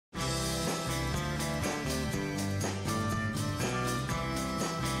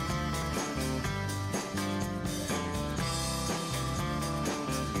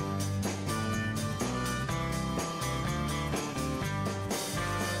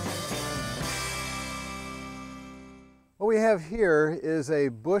we have here is a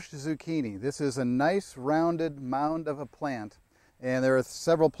bush zucchini. This is a nice rounded mound of a plant. And there are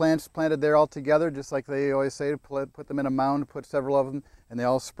several plants planted there all together, just like they always say, put them in a mound, put several of them, and they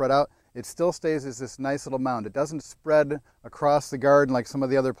all spread out. It still stays as this nice little mound. It doesn't spread across the garden like some of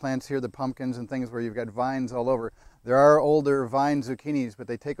the other plants here, the pumpkins and things where you've got vines all over. There are older vine zucchinis, but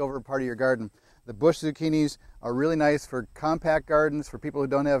they take over part of your garden. The bush zucchinis are really nice for compact gardens, for people who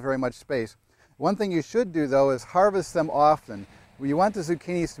don't have very much space. One thing you should do, though, is harvest them often. You want the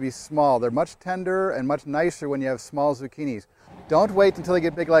zucchinis to be small. They're much tenderer and much nicer when you have small zucchinis. Don't wait until they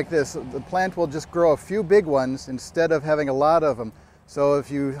get big like this. The plant will just grow a few big ones instead of having a lot of them. So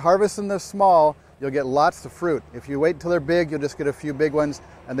if you harvest them this small, you'll get lots of fruit. If you wait until they're big, you'll just get a few big ones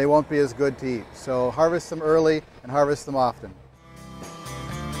and they won't be as good to eat. So harvest them early and harvest them often.